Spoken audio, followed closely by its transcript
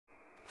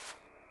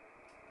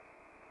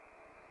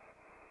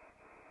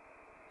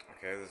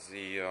Okay, this is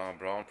the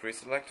Braun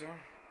Preselector.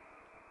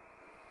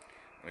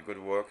 In a good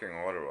working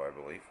order, I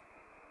believe.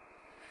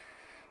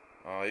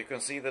 You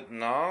can see that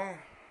now,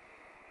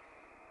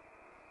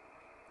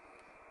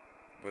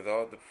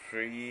 without the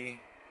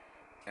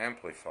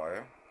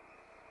pre-amplifier,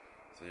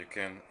 so you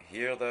can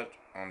hear that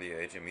on the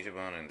 80 meter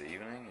band in the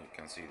evening. You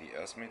can see the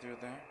S meter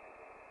there.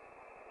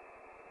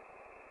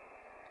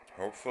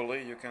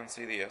 Hopefully you can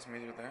see the S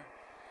meter there.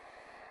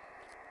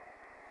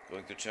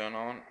 Going to turn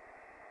on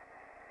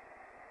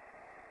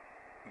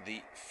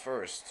the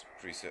first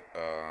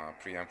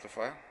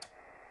pre-amplifier.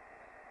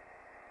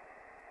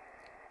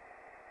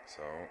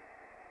 So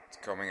it's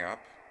coming up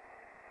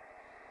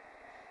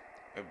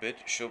a bit,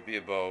 should be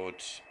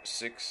about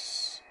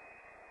 6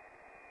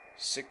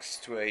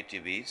 to 8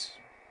 dBs.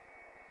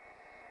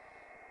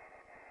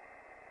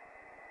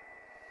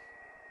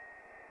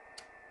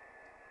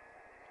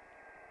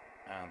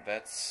 And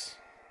that's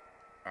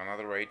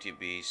another 8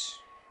 dBs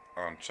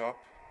on top.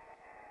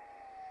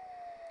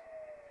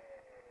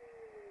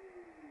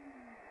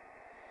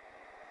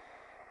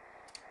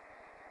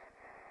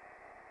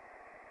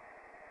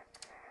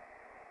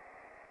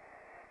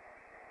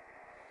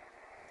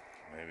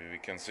 Maybe we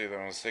can see that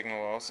on the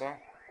signal also.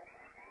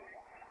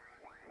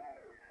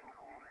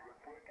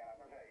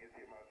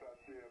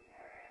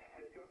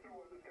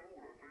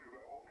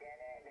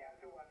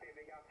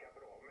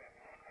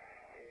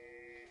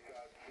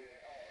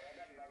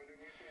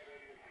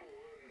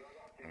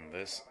 And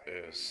this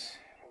is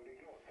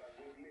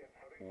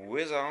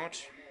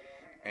without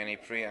any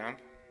preamp.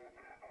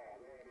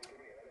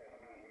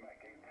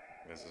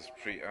 This is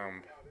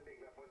preamp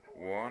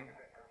 1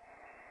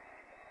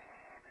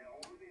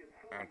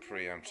 and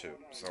preamp 2.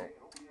 So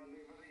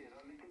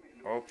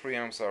all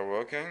preamps are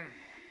working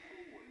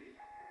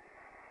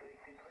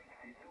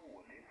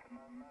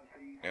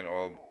and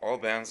all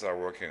bands are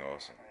working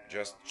also.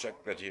 Just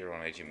check that here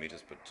on 80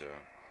 meters, but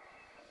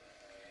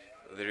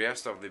the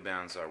rest of the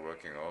bands are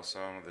working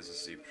also. This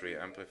is the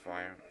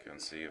pre-amplifier. You can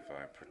see if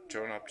I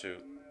turn up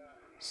to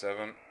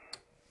 7,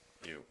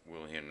 you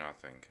will hear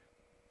nothing.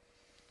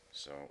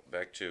 So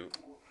back to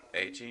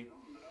 80.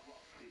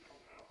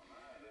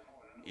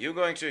 You're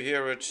going to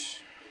hear it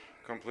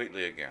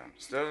completely again.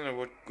 Still in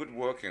a good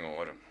working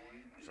order.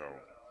 So